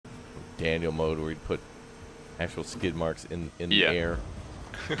Daniel mode where he'd put actual skid marks in the Yeah. air.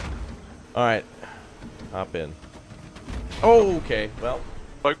 All right, hop in. Oh, okay. Well,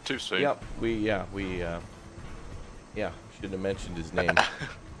 Spoke too soon. yep. We shouldn't have mentioned his name.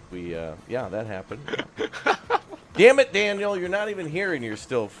 Yeah, that happened. Damn it, Daniel! You're not even here, and you're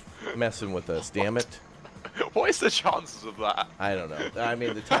still messing with us. Damn it! What is the chances of that? I don't know. I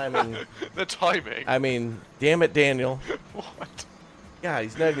mean, the timing. The timing. I mean, damn it, Daniel. What? Yeah,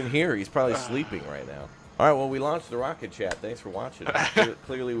 he's not even here. He's probably sleeping right now. All right, well, we launched the rocket chat. Thanks for watching.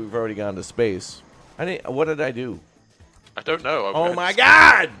 Clearly, we've already gone to space. What did I do? I don't know. Oh my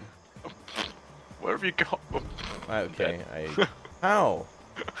God! Where have you gone? Okay, how?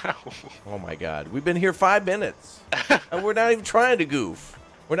 Oh my God, we've been here 5 minutes, and we're not even trying to goof.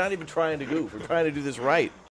 We're not even trying to goof. We're trying to do this right.